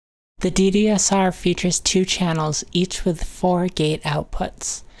The DDSR features two channels, each with 4 gate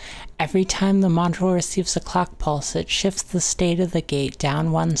outputs. Every time the module receives a clock pulse, it shifts the state of the gate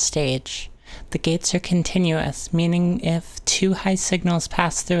down 1 stage. The gates are continuous, meaning if 2 high signals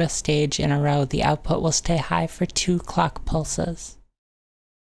pass through a stage in a row, the output will stay high for 2 clock pulses.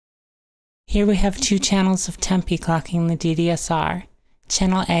 Here we have 2 channels of tempi clocking the DDSR.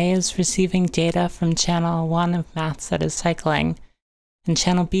 Channel A is receiving data from channel 1 of maths that is cycling, and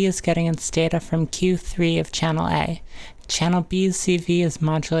channel B is getting its data from Q3 of channel A. Channel B's CV is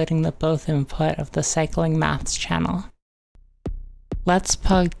modulating the both input of the cycling maths channel. Let's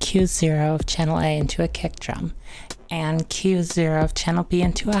plug Q0 of channel A into a kick drum, and Q0 of channel B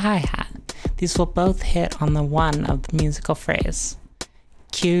into a hi-hat. These will both hit on the 1 of the musical phrase.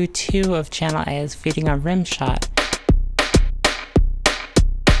 Q2 of channel A is feeding a rim shot,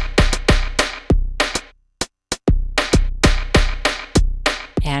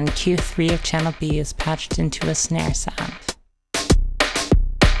 and Q3 of channel B is patched into a snare sound.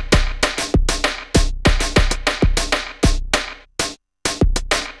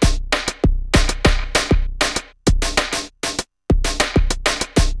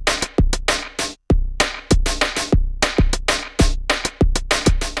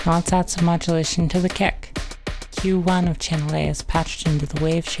 Now let's add some modulation to the kick. Q1 of channel A is patched into the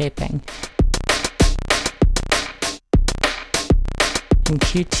wave shaping, and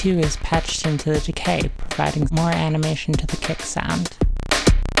Q2 is patched into the decay, providing more animation to the kick sound.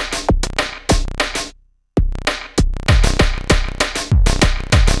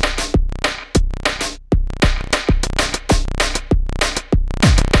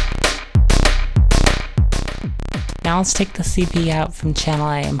 Now let's take the CV out from channel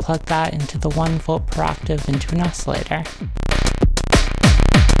A and plug that into the 1 volt per octave into an oscillator.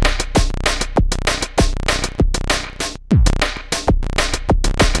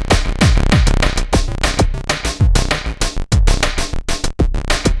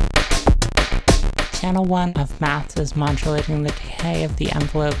 Channel 1 of maths is modulating the decay of the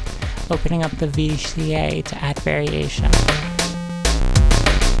envelope, opening up the VCA to add variation.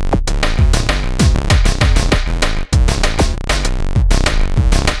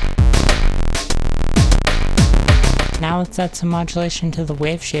 Now let's add some modulation to the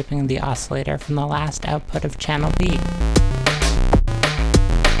wave shaping of the oscillator from the last output of channel B.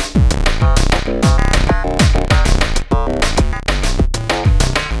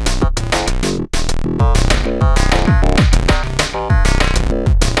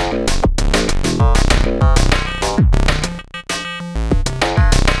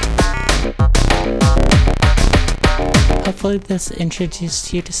 Hopefully this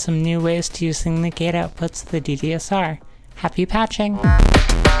introduced you to some new ways to using the gate outputs of the DDSR. Happy patching!